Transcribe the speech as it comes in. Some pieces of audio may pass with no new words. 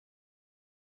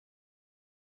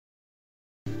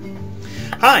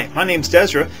Hi, my name's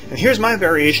Dezrah, and here's my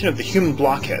variation of the human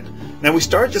blockhead. Now we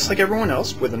start just like everyone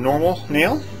else with a normal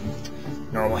nail,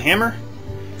 normal hammer,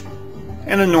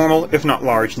 and a normal, if not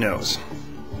large, nose.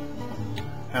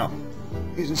 Now,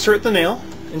 you insert the nail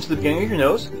into the beginning of your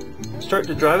nose, start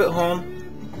to drive it home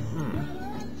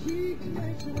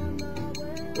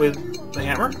with the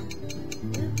hammer.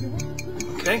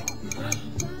 Okay.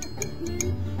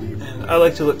 And I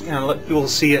like to let people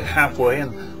see it halfway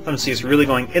and let them see it's really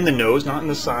going in the nose, not in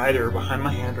the side or behind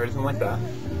my hand or anything like that.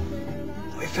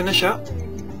 We finish up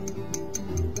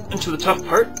into the top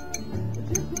part,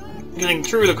 getting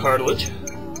through the cartilage,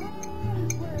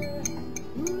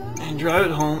 and drive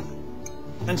it home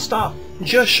and stop,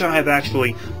 just shy of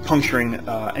actually puncturing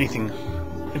anything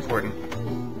important.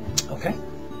 Okay.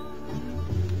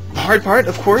 The hard part,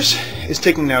 of course, is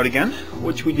taking it out again,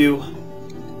 which we do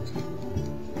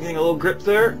getting a little grip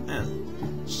there and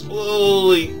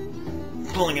slowly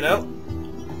pulling it out.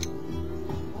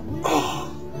 Oh.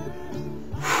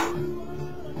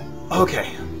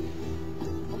 Okay.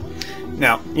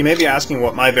 Now, you may be asking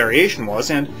what my variation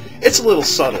was, and it's a little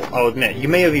subtle, I'll admit. You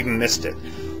may have even missed it.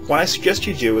 What I suggest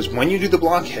you do is when you do the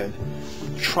blockhead,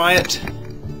 try it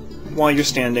while you're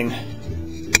standing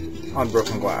on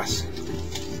broken glass.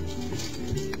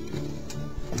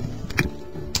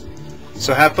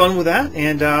 So have fun with that,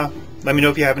 and let me know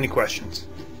if you have any questions.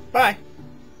 Bye!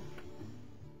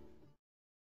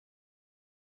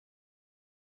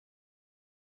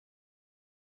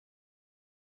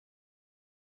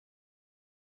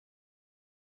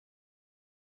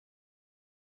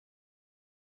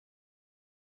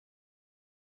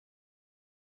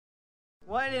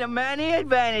 One of the many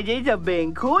advantages of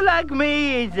being cool like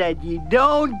me is that you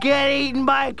don't get eaten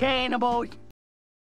by cannibals.